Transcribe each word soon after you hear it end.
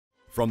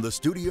From the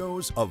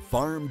studios of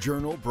Farm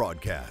Journal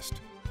Broadcast,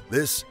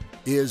 this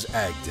is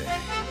AgDay.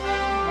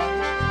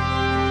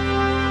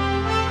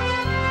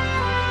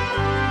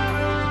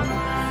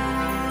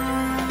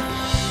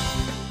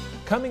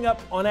 Coming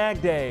up on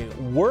AgDay,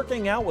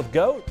 working out with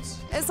goats.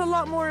 It's a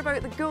lot more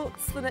about the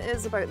goats than it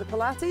is about the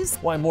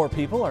Pilates. Why more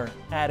people are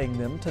adding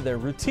them to their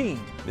routine.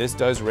 This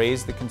does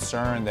raise the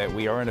concern that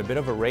we are in a bit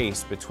of a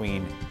race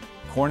between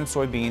corn and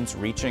soybeans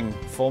reaching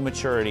full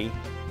maturity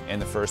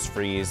and the first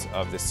freeze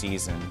of the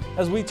season.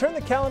 As we turn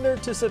the calendar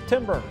to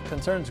September,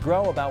 concerns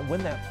grow about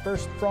when that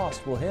first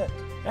frost will hit.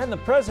 And the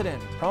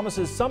president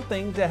promises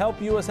something to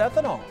help U.S.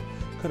 ethanol.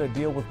 Could a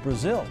deal with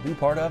Brazil be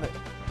part of it?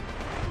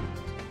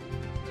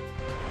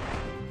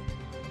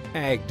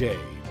 AgDay,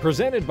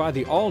 presented by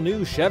the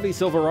all-new Chevy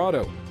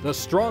Silverado, the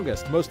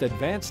strongest, most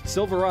advanced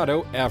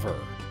Silverado ever.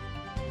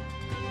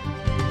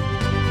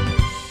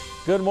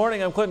 Good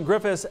morning, I'm Clinton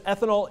Griffiths.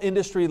 Ethanol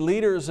industry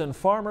leaders and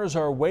farmers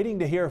are waiting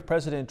to hear if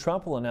President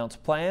Trump will announce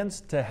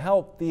plans to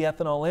help the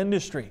ethanol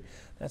industry.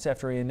 That's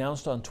after he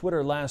announced on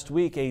Twitter last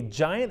week a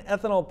giant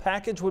ethanol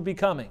package would be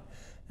coming.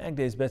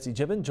 AgDay's Betsy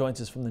Gibbon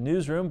joins us from the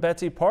newsroom.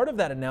 Betsy, part of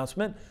that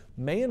announcement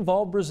may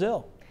involve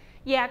Brazil.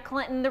 Yeah,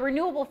 Clinton, the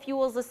Renewable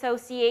Fuels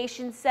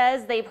Association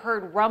says they've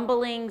heard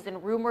rumblings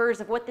and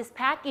rumors of what this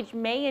package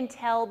may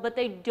entail, but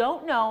they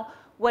don't know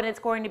when it's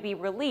going to be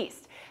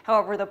released.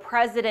 However, the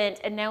president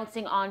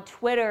announcing on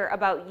Twitter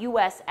about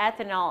U.S.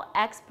 ethanol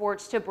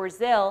exports to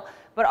Brazil,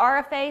 but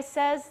RFA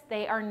says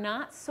they are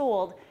not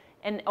sold,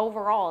 and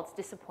overall it's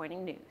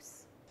disappointing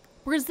news.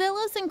 Brazil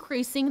is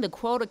increasing the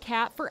quota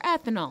cap for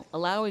ethanol,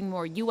 allowing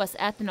more U.S.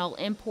 ethanol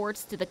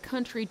imports to the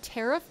country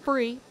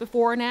tariff-free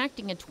before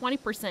enacting a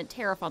 20%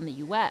 tariff on the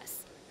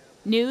U.S.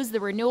 News the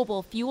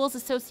Renewable Fuels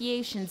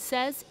Association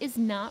says is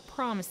not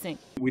promising.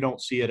 We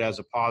don't see it as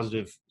a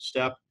positive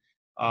step.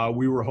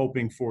 We were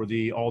hoping for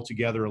the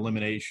altogether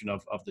elimination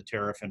of the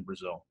tariff in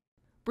Brazil.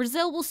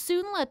 Brazil will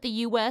soon let the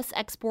U.S.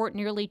 export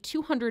nearly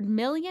 200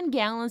 million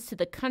gallons to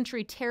the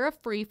country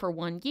tariff-free for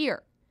 1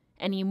 year.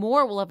 Any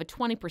more will have a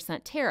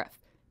 20% tariff.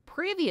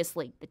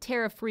 Previously, the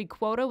tariff-free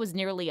quota was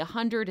nearly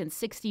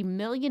 160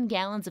 million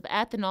gallons of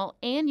ethanol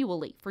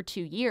annually for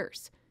 2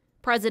 years.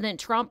 President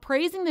Trump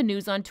praising the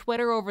news on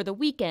Twitter over the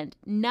weekend,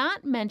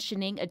 not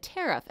mentioning a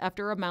tariff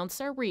after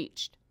amounts are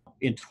reached.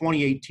 In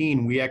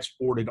 2018, we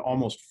exported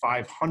almost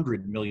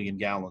 500 million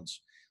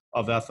gallons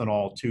of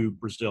ethanol to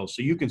Brazil.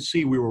 So you can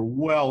see we were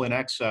well in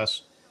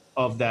excess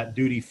of that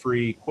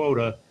duty-free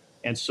quota.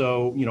 And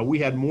so, we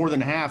had more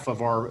than half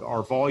of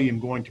our volume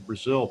going to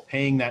Brazil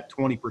paying that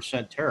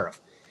 20%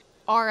 tariff.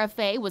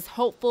 RFA was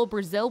hopeful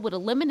Brazil would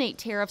eliminate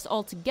tariffs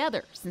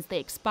altogether since they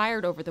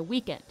expired over the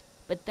weekend.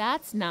 But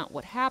that's not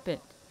what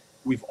happened.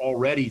 We've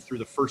already, through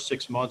the first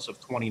 6 months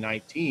of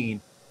 2019,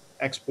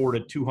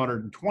 exported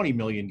 220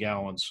 million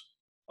gallons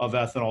of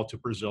ethanol to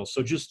Brazil.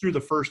 So just through the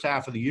first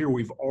half of the year,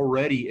 we've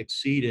already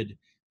exceeded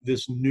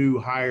this new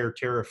higher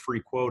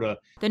tariff-free quota.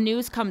 The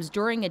news comes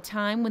during a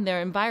time when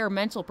their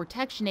Environmental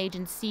Protection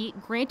Agency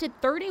granted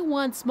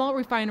 31 small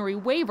refinery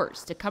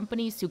waivers to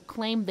companies who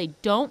claim they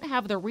don't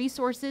have the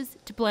resources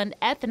to blend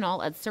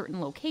ethanol at certain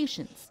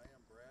locations,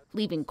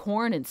 leaving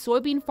corn and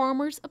soybean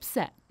farmers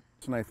upset.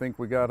 And I think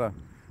we got to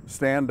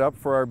stand up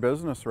for our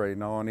business right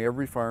now, and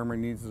every farmer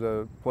needs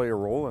to play a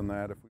role in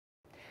that.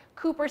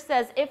 Cooper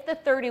says if the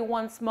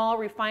 31 small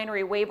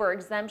refinery waiver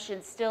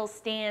exemption still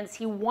stands,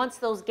 he wants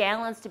those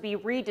gallons to be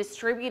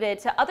redistributed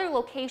to other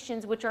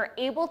locations which are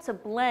able to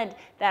blend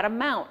that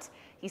amount.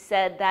 He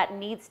said that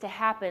needs to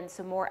happen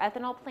so more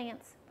ethanol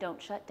plants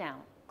don't shut down.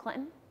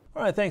 Clinton?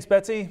 All right, thanks,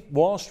 Betsy.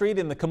 Wall Street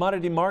and the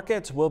commodity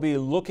markets will be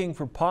looking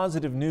for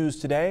positive news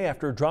today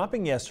after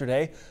dropping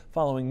yesterday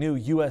following new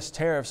U.S.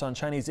 tariffs on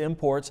Chinese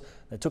imports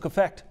that took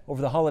effect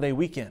over the holiday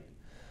weekend.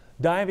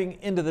 Diving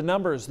into the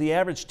numbers, the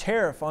average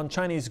tariff on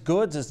Chinese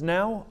goods is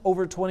now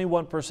over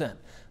 21%.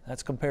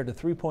 That's compared to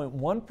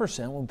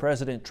 3.1% when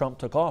President Trump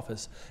took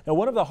office. Now,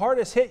 one of the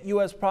hardest hit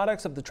U.S.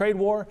 products of the trade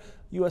war,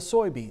 U.S.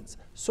 soybeans.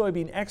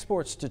 Soybean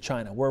exports to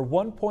China were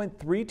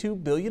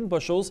 1.32 billion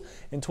bushels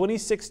in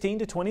 2016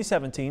 to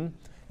 2017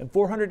 and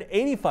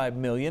 485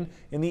 million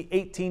in the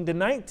 18 to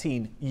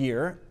 19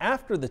 year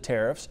after the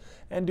tariffs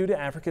and due to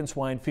African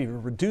swine fever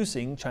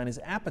reducing China's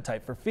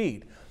appetite for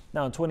feed.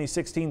 Now in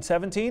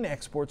 2016-17,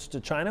 exports to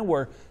China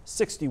were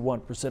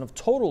 61% of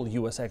total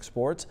U.S.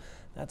 exports.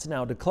 That's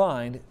now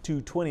declined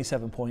to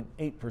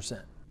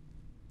 27.8%.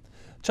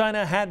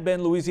 China had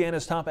been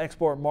Louisiana's top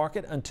export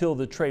market until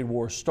the trade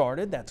war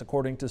started. That's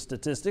according to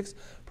statistics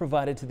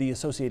provided to the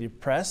Associated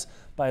Press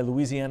by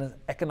Louisiana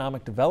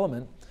Economic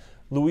Development.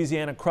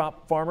 Louisiana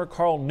crop farmer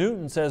Carl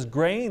Newton says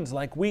grains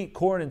like wheat,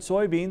 corn, and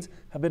soybeans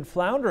have been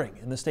floundering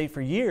in the state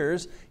for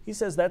years. He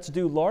says that's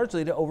due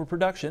largely to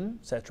overproduction,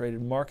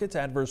 saturated markets,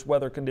 adverse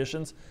weather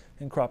conditions,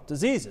 and crop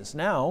diseases.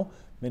 Now,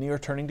 many are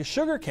turning to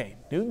sugarcane.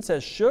 Newton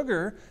says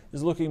sugar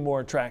is looking more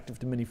attractive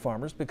to many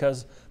farmers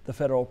because the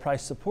federal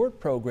price support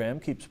program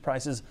keeps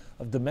prices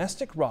of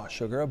domestic raw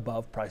sugar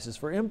above prices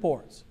for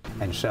imports.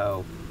 And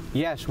so,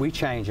 yes, we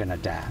change and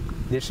adapt.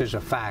 This is a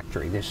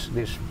factory,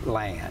 this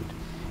land.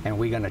 and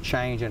we're going to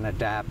change and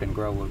adapt and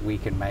grow what we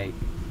can make,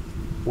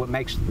 what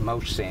makes the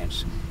most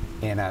sense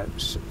in a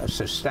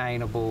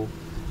sustainable,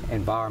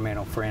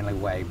 environmental friendly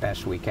way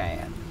best we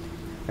can.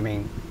 I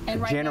mean,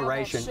 and right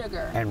generation, now that's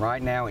sugar. And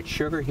right now it's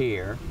sugar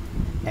here,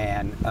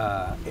 and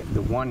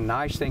the one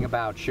nice thing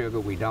about sugar,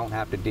 we don't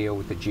have to deal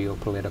with the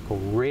geopolitical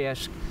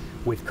risk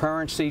with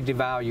currency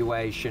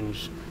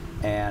devaluations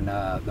and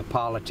the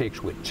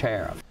politics with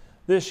tariffs.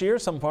 This year,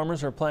 some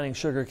farmers are planting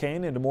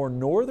sugarcane into more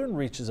northern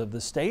reaches of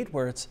the state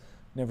where it's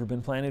never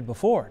been planted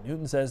before.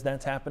 Newton says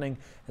that's happening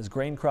as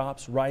grain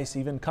crops, rice,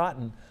 even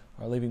cotton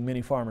are leaving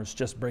many farmers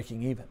just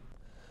breaking even.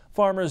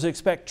 Farmers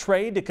expect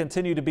trade to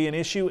continue to be an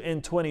issue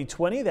in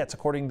 2020. That's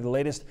according to the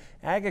latest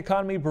Ag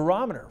Economy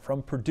Barometer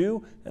from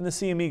Purdue and the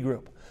CME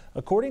Group.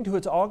 According to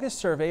its August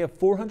survey of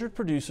 400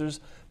 producers,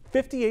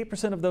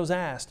 58% of those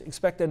asked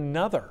expect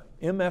another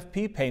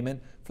MFP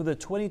payment for the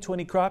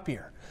 2020 crop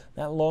year.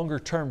 That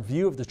longer-term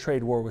view of the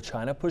trade war with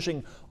China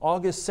pushing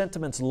August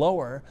sentiments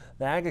lower.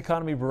 The Ag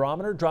Economy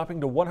Barometer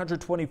dropping to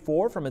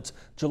 124 from its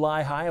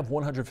July high of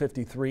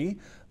 153.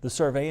 The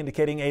survey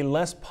indicating a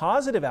less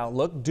positive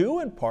outlook due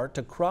in part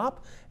to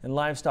crop and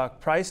livestock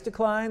price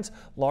declines,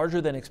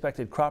 larger than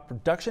expected crop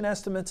production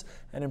estimates,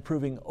 and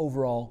improving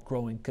overall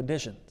growing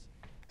conditions.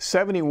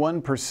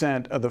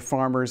 71% of the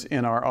farmers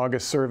in our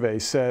August survey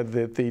said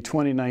that the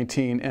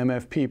 2019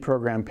 MFP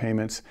program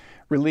payments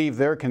relieve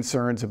their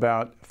concerns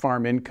about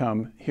farm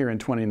income here in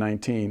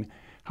 2019.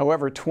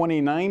 However,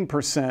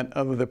 29%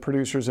 of the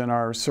producers in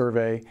our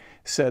survey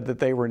said that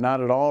they were not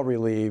at all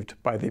relieved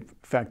by the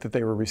fact that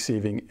they were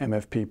receiving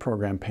MFP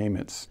program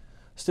payments.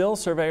 Still,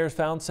 surveyors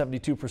found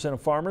 72% of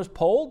farmers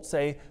polled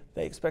say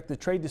they expect the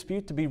trade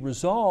dispute to be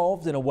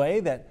resolved in a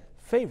way that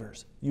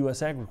favors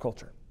U.S.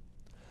 agriculture.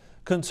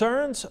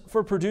 Concerns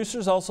for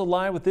producers also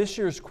lie with this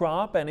year's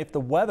crop and if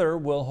the weather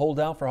will hold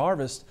out for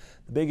harvest.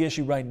 The big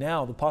issue right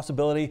now, the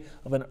possibility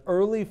of an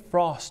early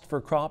frost for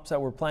crops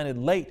that were planted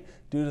late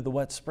due to the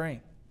wet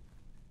spring.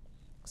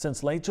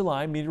 Since late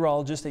July,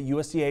 meteorologists at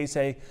USDA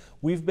say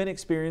we've been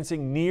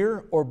experiencing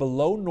near or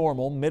below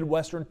normal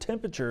Midwestern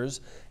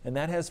temperatures, and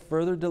that has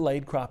further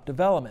delayed crop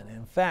development.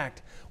 In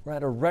fact, we're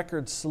at a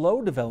record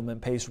slow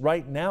development pace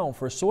right now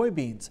for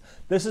soybeans.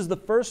 This is the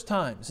first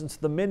time since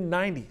the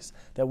mid-90s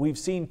that we've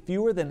seen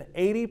fewer than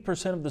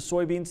 80% of the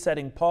soybeans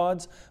setting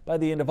pods by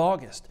the end of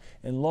August.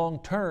 And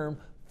long-term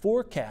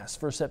forecasts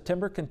for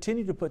September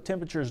continue to put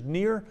temperatures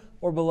near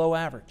or below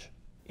average.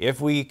 If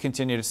we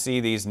continue to see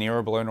these near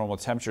or below normal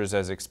temperatures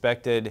as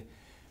expected,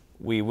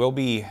 we will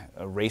be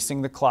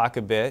racing the clock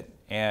a bit.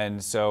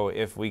 And so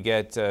if we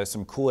get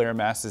some cool air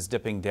masses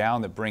dipping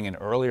down that bring an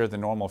earlier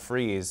than normal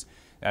freeze,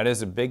 that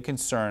is a big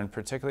concern,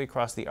 particularly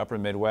across the upper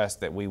Midwest,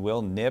 that we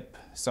will nip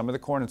some of the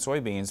corn and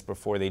soybeans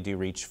before they do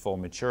reach full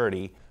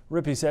maturity.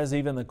 Rippey says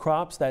even the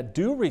crops that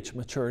do reach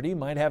maturity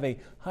might have a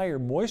higher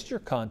moisture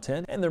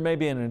content, and there may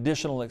be an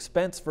additional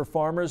expense for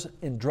farmers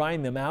in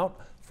drying them out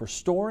for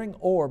storing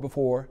or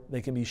before they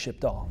can be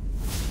shipped off.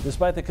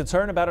 Despite the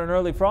concern about an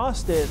early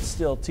frost, it's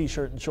still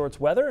t-shirt and shorts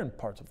weather in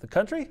parts of the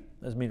country,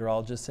 as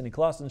meteorologist Cindy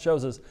Clausen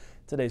shows us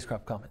today's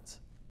crop comments.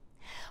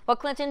 Well,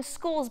 Clinton,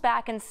 school's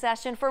back in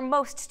session for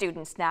most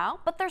students now,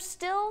 but there's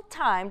still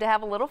time to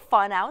have a little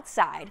fun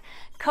outside.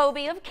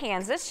 Kobe of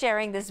Kansas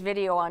sharing this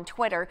video on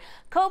Twitter.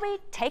 Kobe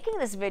taking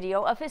this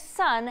video of his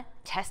son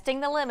testing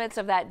the limits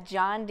of that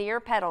John Deere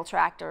pedal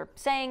tractor,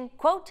 saying,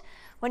 quote,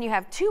 "When you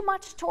have too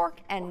much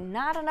torque and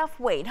not enough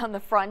weight on the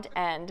front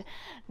end."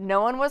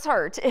 No one was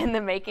hurt in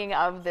the making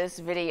of this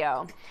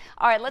video.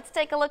 All right, let's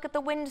take a look at the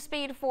wind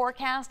speed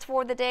forecast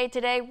for the day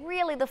today.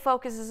 Really, the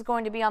focus is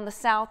going to be on the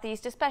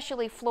southeast,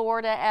 especially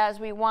Florida, as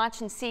we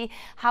watch and see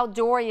how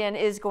Dorian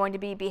is going to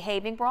be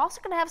behaving. We're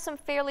also going to have some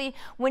fairly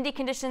windy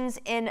conditions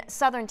in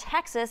southern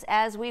Texas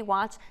as we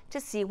watch to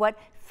see what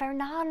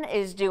Fernan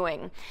is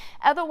doing.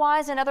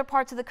 Otherwise, in other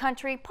parts of the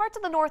country, parts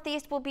of the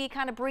northeast will be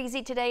kind of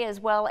breezy today, as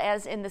well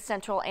as in the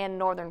central and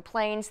northern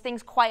plains.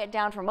 Things quiet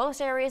down for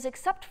most areas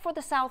except for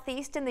the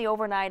southeast in the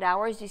overnight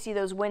hours. You see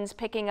those winds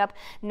picking up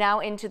now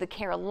into the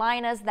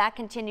Carolinas. That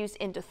continues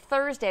into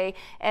Thursday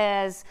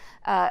as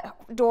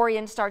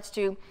Dorian starts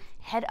to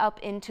head up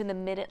into the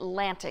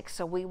mid-Atlantic.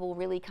 So we will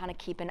really kind of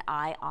keep an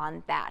eye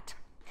on that.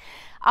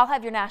 I'll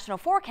have your national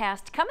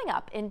forecast coming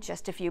up in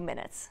just a few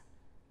minutes.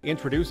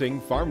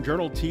 Introducing Farm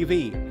Journal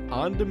TV,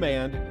 on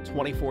demand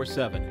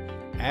 24/7.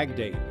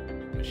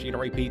 AgDay,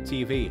 Machinery Pete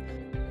TV.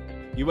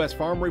 U.S.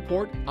 Farm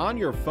Report on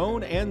your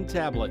phone and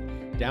tablet.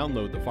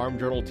 Download the Farm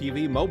Journal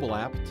TV mobile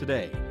app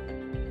today.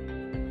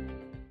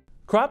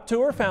 Crop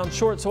Tour found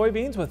short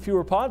soybeans with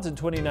fewer pods in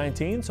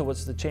 2019. So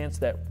what's the chance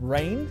that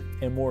rain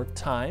and more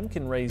time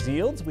can raise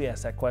yields? We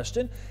asked that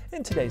question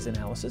in today's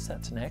analysis.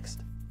 That's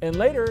next. And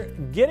later,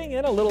 getting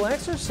in a little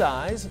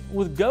exercise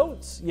with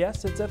goats.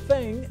 Yes, it's a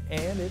thing,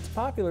 and it's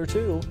popular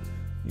too.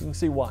 You can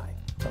see why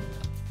coming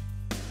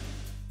up.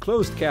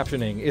 Closed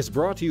captioning is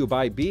brought to you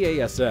by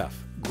BASF.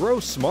 Grow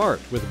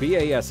smart with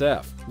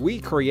BASF. We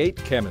create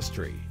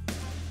chemistry.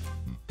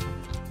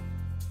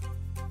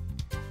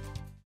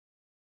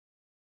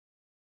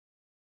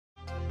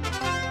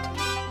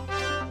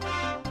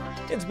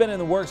 It's been in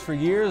the works for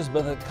years,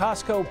 but the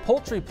Costco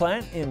poultry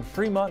plant in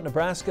Fremont,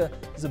 Nebraska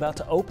is about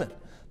to open.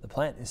 The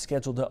plant is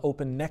scheduled to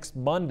open next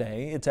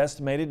Monday. It's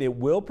estimated it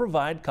will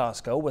provide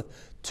Costco with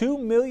 2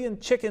 million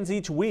chickens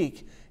each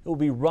week. It will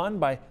be run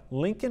by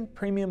Lincoln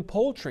Premium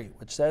Poultry,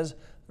 which says there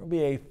will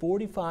be a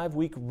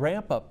 45-week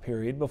ramp-up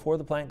period before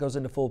the plant goes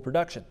into full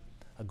production.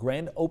 A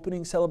grand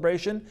opening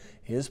celebration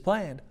is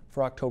planned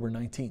for October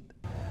 19th.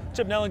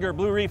 Chip Nellinger,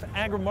 Blue Reef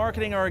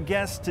Agri-Marketing, our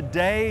guest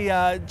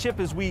today. Chip,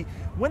 as we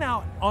went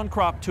out on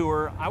crop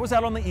tour, I was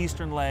out on the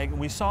eastern leg, and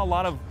we saw a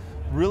lot of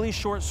really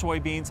short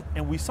soybeans,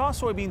 and we saw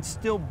soybeans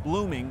still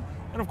blooming.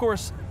 And of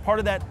course, part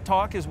of that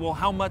talk is, well,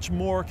 how much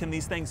more can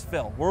these things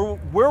fill?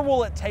 Where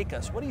will it take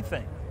us? What do you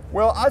think?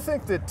 Well, I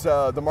think that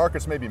the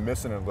market's maybe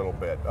missing it a little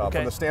bit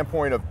from the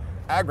standpoint of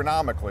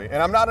agronomically, and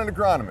I'm not an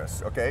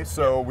agronomist, okay,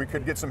 so we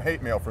could get some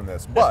hate mail from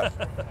this, but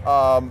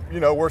you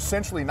know, we're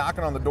essentially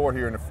knocking on the door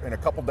here in a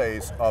couple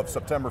days of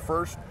September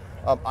 1st.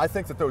 I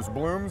think that those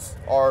blooms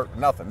are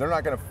nothing. They're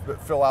not going to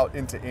fill out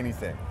into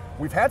anything.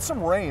 We've had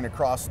some rain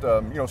across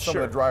you know, some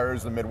of the dry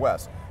areas of the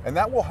Midwest, and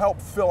that will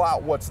help fill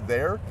out what's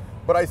there.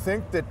 But I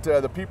think that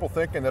the people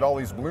thinking that all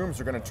these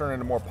blooms are going to turn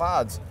into more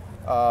pods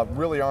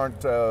really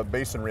aren't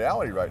based in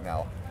reality right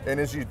now. And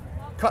as you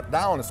cut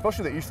down,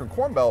 especially the Eastern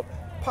Corn Belt,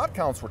 pod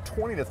counts were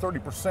 20 to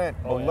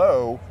 30%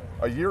 below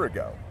a year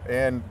ago.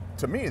 And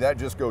to me, that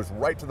just goes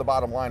right to the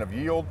bottom line of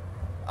yield.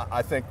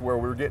 I think where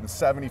we were getting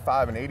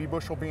 75 and 80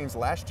 bushel beans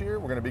last year,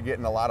 we're going to be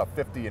getting a lot of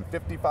 50 and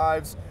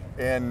 55s,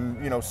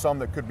 and you know, some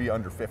that could be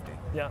under 50.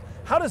 Yeah.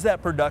 How does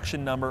that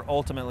production number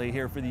ultimately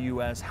here for the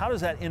U.S., how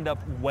does that end up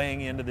weighing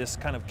into this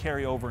kind of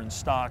carryover in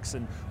stocks,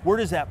 and where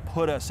does that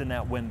put us in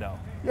that window?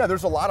 Yeah,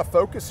 there's a lot of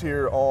focus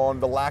here on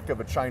the lack of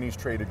a Chinese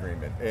trade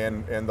agreement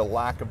and the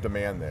lack of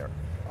demand there.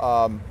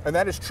 And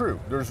that is true.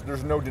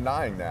 There's no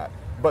denying that.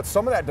 But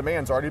some of that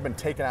demand's already been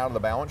taken out of the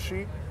balance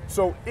sheet.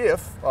 So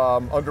if,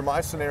 under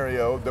my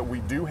scenario, that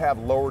we do have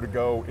lower to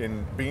go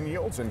in bean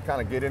yields and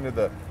kind of get into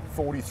the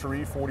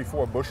 43,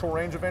 44 bushel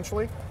range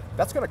eventually,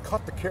 that's going to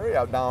cut the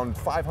carryout down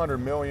 500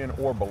 million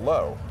or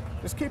below.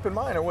 Just keep in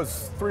mind, it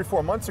was 3 or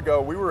 4 months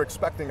ago, we were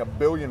expecting $1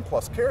 billion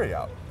plus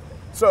carryout.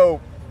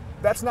 So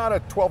that's not a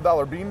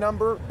 $12 bean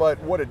number,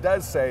 but what it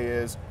does say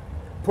is,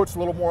 puts a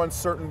little more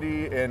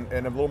uncertainty and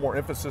a little more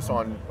emphasis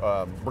on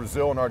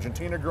Brazil and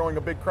Argentina growing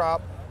a big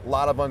crop. A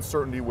lot of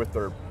uncertainty with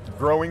their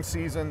growing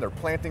season, their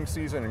planting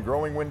season and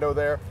growing window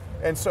there.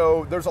 And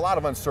so there's a lot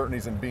of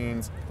uncertainties in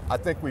beans. I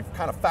think we've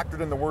kind of factored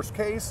in the worst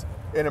case.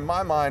 And in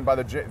my mind, by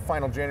the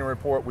final January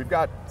report, we've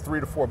got 3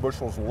 to 4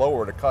 bushels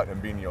lower to cut in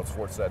bean yields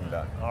before it's said and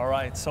done. All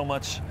right, so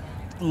much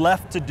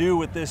left to do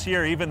with this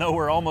year, even though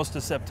we're almost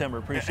to September.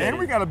 Appreciate it. And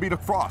we got to beat a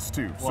frost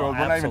too, so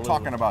we're not even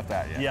talking about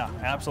that yet. Yeah,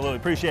 absolutely.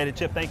 Appreciate it,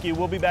 Chip. Thank you.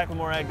 We'll be back with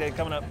more Ag Day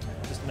coming up in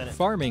just a minute.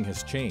 Farming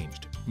has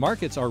changed.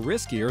 Markets are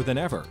riskier than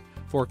ever.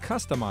 For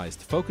customized,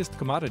 focused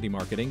commodity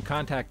marketing,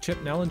 contact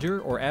Chip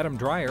Nellinger or Adam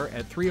Dreyer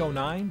at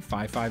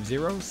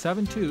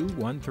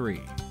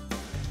 309-550-7213.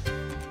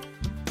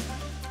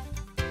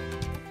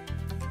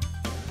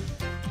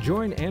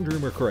 Join Andrew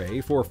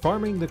McRae for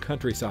Farming the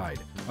Countryside,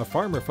 a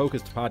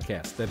farmer-focused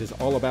podcast that is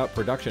all about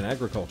production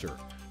agriculture.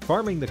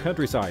 Farming the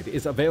Countryside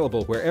is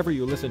available wherever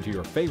you listen to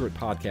your favorite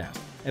podcast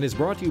and is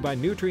brought to you by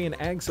Nutrien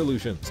Ag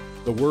Solutions,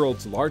 the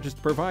world's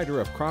largest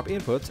provider of crop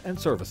inputs and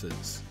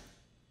services.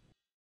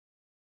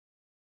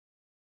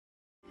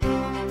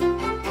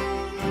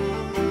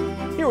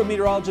 Here with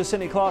meteorologist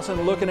Cindy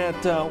Clausen, looking at,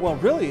 well,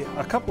 really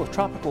a couple of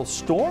tropical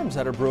storms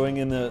that are brewing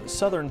in the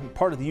southern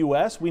part of the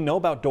U.S. We know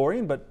about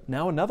Dorian, but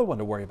now another one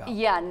to worry about.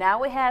 Yeah,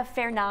 now we have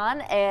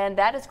Fernan, and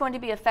that is going to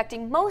be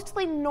affecting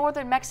mostly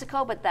northern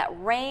Mexico, but that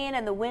rain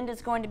and the wind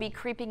is going to be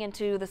creeping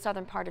into the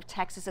southern part of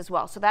Texas as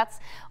well. So that's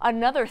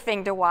another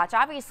thing to watch.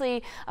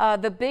 Obviously,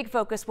 the big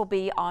focus will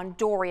be on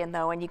Dorian,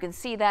 though, and you can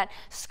see that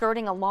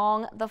skirting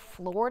along the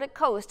Florida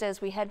coast as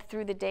we head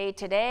through the day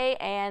today,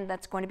 and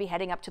that's going to be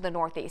heading up to the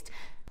northeast.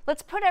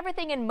 Let's put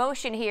everything in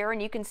motion here,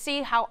 and you can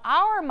see how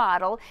our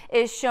model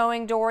is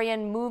showing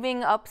Dorian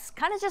moving up,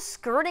 kind of just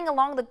skirting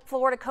along the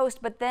Florida coast,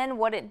 but then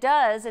what it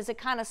does is it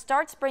kind of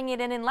starts bringing it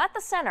in and let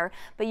the center,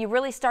 but you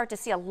really start to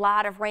see a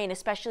lot of rain,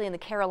 especially in the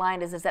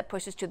Carolinas as that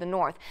pushes to the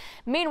north.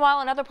 Meanwhile,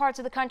 in other parts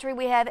of the country,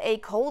 we have a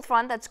cold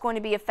front that's going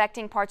to be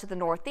affecting parts of the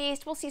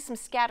northeast. We'll see some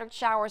scattered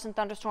showers and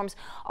thunderstorms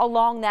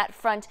along that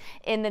front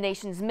in the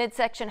nation's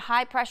midsection.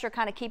 High pressure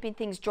kind of keeping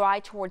things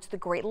dry towards the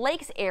Great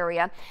Lakes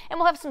area, and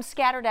we'll have some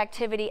scattered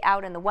activity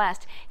out in the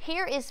west.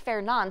 Here is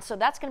Fernan, so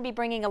that's going to be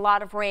bringing a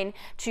lot of rain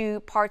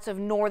to parts of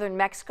northern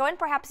Mexico and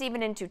perhaps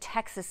even into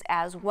Texas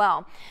as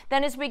well.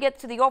 Then as we get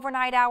to the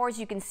overnight hours,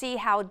 you can see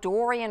how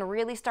Dorian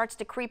really starts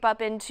to creep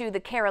up into the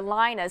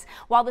Carolinas.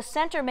 While the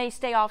center may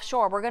stay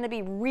offshore, we're going to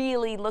be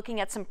really looking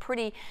at some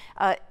pretty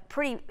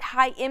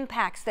high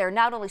impacts there.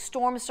 Not only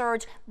storm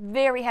surge,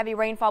 very heavy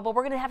rainfall, but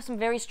we're going to have some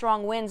very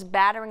strong winds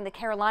battering the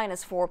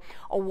Carolinas for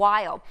a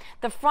while.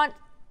 The front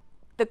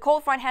The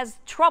cold front has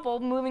trouble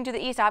moving to the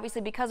east,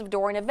 obviously because of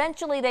Dorian.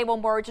 Eventually they will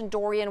merge and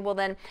Dorian will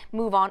then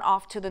move on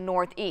off to the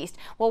northeast.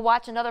 We'll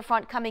watch another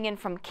front coming in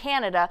from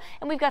Canada,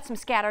 and we've got some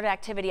scattered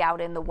activity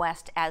out in the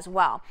west as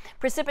well.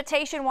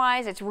 Precipitation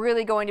wise, it's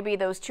really going to be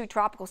those two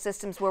tropical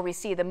systems where we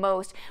see the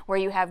most, where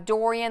you have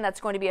Dorian that's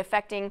going to be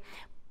affecting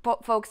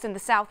folks in the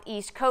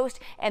southeast coast,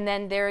 and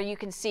then there you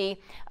can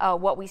see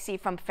what we see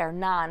from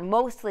Fernan,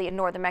 mostly in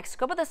northern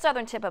Mexico, but the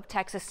southern tip of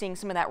Texas seeing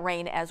some of that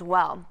rain as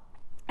well.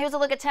 Here's a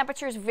look at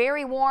temperatures.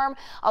 Very warm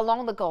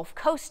along the Gulf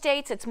Coast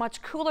states. It's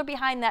much cooler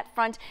behind that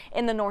front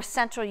in the north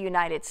central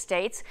United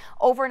States.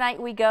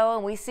 Overnight we go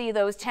and we see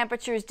those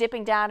temperatures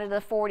dipping down into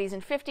the 40s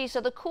and 50s.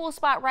 So the cool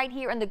spot right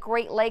here in the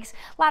Great Lakes,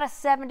 a lot of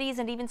 70s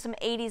and even some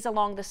 80s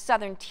along the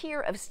southern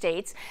tier of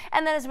states.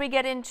 And then as we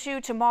get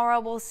into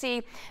tomorrow, we'll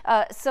see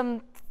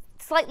some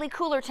slightly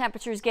cooler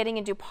temperatures getting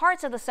into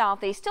parts of the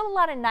southeast. Still a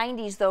lot of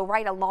 90s though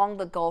right along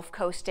the Gulf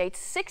Coast states,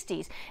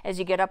 60s as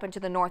you get up into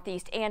the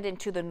northeast and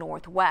into the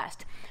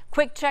northwest.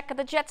 Quick check of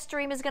the jet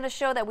stream is going to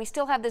show that we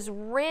still have this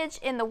ridge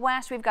in the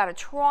west. We've got a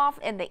trough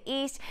in the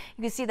east.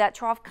 You can see that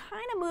trough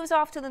kind of moves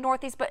off to the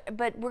northeast,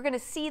 but we're going to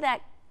see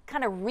that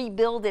kind of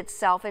rebuild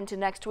itself into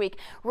next week.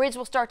 Ridge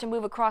will start to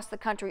move across the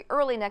country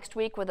early next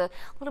week with a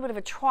little bit of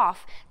a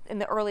trough in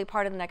the early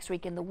part of the next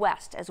week in the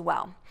west as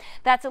well.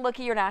 That's a look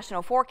at your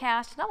national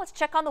forecast. Now let's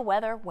check on the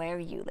weather where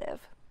you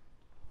live.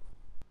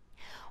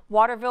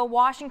 Waterville,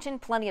 Washington,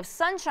 plenty of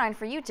sunshine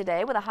for you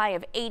today with a high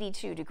of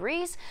 82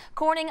 degrees.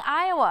 Corning,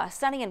 Iowa,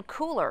 sunny and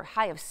cooler,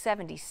 high of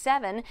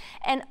 77.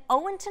 And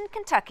Owenton,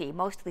 Kentucky,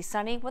 mostly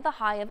sunny with a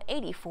high of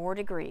 84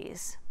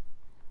 degrees.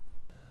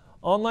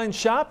 Online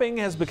shopping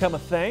has become a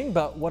thing,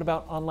 but what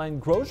about online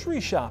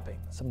grocery shopping?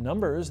 Some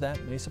numbers that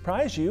may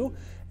surprise you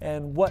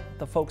and what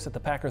the folks at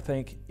the Packer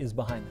think is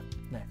behind them.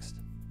 Next.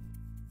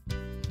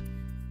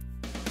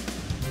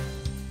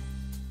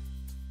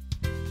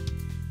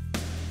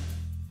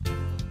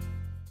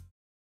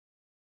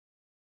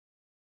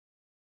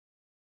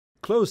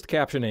 Closed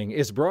captioning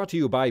is brought to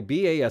you by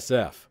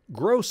BASF.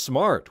 Grow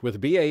smart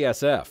with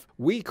BASF.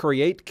 We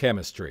create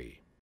chemistry.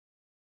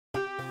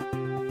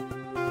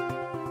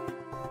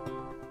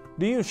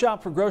 Do you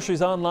shop for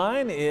groceries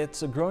online?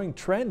 It's a growing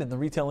trend in the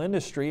retail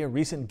industry. A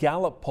recent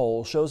Gallup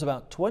poll shows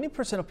about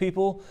 20% of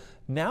people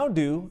now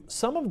do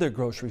some of their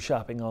grocery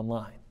shopping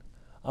online.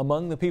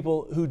 Among the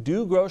people who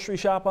do grocery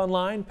shop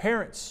online,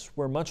 parents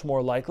were much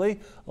more likely,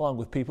 along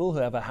with people who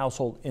have a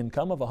household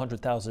income of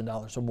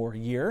 $100,000 or more a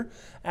year.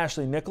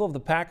 Ashley Nickel of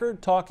the Packer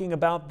talking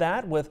about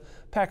that with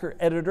Packer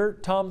editor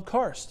Tom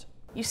Karst.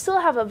 You still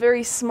have a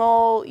very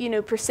small,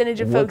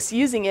 percentage of folks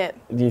using it.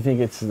 Do you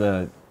think it's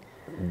the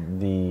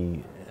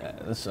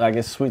I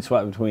guess sweet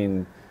spot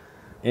between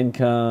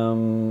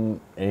income,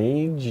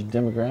 age,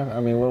 demographic? I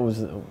mean, what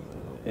was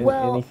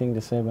anything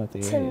to say about the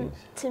age?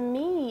 To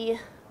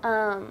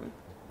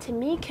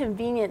me,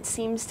 convenience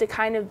seems to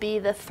kind of be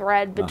the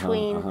thread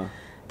between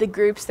the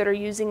groups that are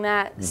using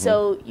that.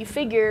 So you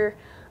figure,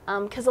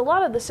 because a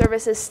lot of the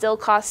services still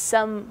cost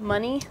some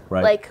money.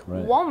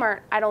 Walmart,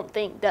 I don't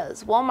think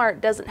does.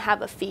 Walmart doesn't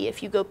have a fee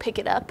if you go pick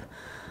it up.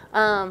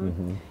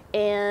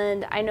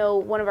 And I know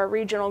one of our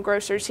regional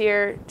grocers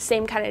here,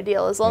 same kind of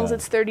deal. As long as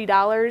it's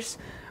 $30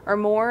 or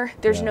more,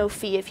 there's no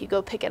fee if you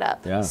go pick it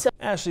up. So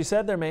Ashley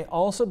said there may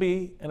also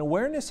be an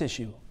awareness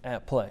issue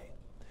at play.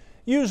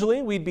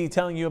 Usually we'd be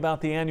telling you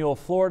about the annual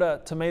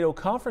Florida Tomato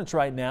Conference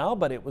right now,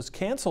 but it was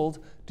canceled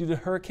due to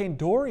Hurricane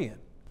Dorian.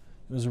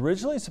 It was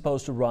originally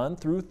supposed to run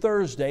through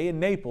Thursday in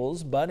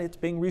Naples, but it's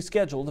being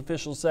rescheduled.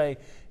 Officials say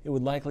it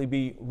would likely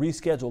be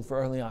rescheduled for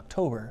early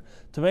October.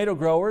 Tomato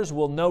growers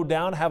will no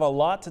doubt have a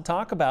lot to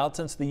talk about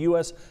since the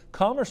U.S.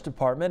 Commerce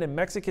Department and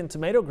Mexican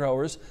tomato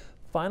growers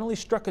finally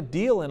struck a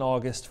deal in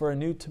August for a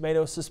new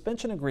tomato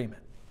suspension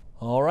agreement.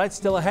 All right,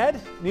 still ahead,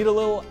 need a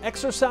little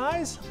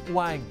exercise?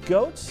 Why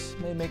goats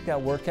may make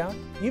that workout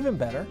even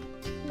better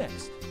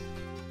next.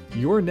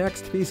 Your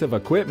next piece of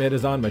equipment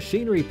is on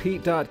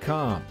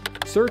MachineryPete.com.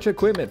 Search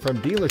equipment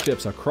from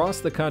dealerships across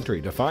the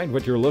country to find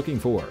what you're looking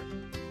for.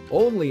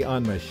 Only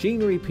on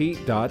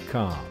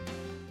MachineryPete.com.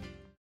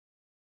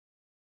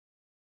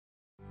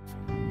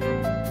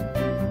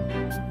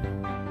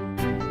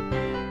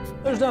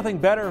 There's nothing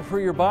better for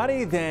your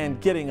body than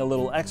getting a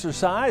little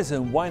exercise,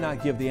 and why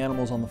not give the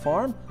animals on the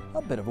farm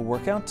a bit of a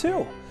workout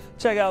too?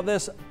 Check out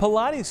this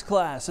Pilates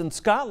class in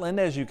Scotland.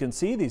 As you can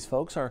see, these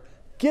folks are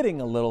getting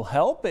a little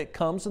help. It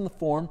comes in the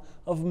form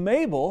of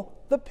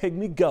Mabel, the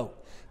pygmy goat.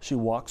 She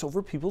walks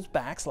over people's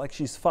backs like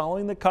she's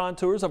following the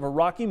contours of a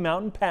rocky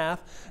mountain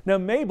path. Now,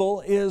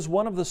 Mabel is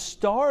one of the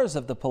stars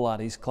of the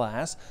Pilates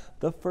class,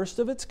 the first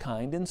of its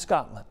kind in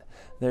Scotland.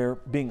 They're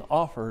being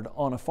offered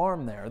on a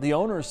farm there. The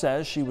owner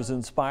says she was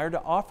inspired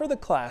to offer the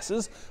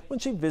classes when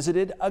she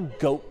visited a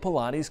goat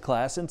Pilates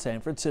class in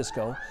San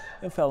Francisco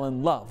and fell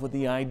in love with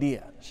the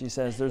idea. She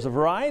says there's a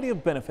variety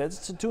of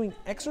benefits to doing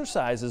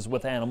exercises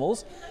with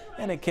animals,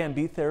 and it can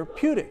be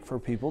therapeutic for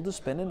people to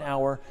spend an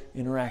hour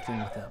interacting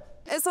with them.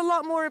 It's a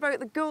lot more about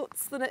the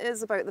goats than it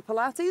is about the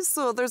Pilates.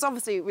 So there's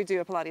obviously, we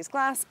do a Pilates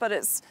class, but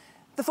it's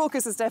the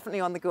focus is definitely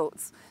on the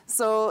goats.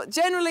 So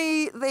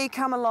generally they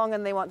come along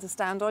and they want to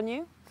stand on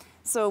you.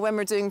 So when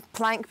we're doing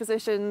plank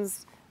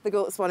positions, the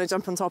goats want to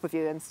jump on top of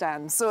you and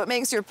stand. So it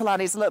makes your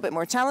Pilates a little bit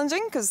more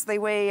challenging because they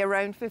weigh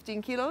around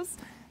 15 kilos.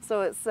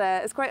 So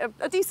it's quite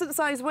a decent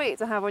sized weight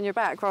to have on your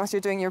back whilst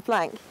you're doing your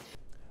plank.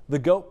 The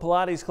goat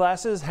Pilates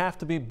classes have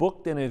to be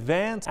booked in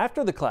advance.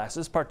 After the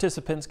classes,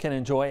 participants can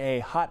enjoy a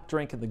hot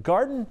drink in the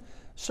garden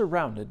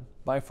surrounded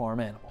by farm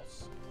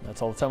animals.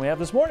 That's all the time we have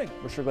this morning.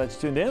 We're sure glad you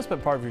tuned in.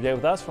 Spend part of your day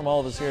with us. From all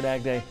of us here at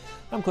AgDay,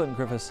 I'm Clinton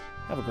Griffiths.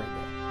 Have a great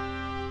day.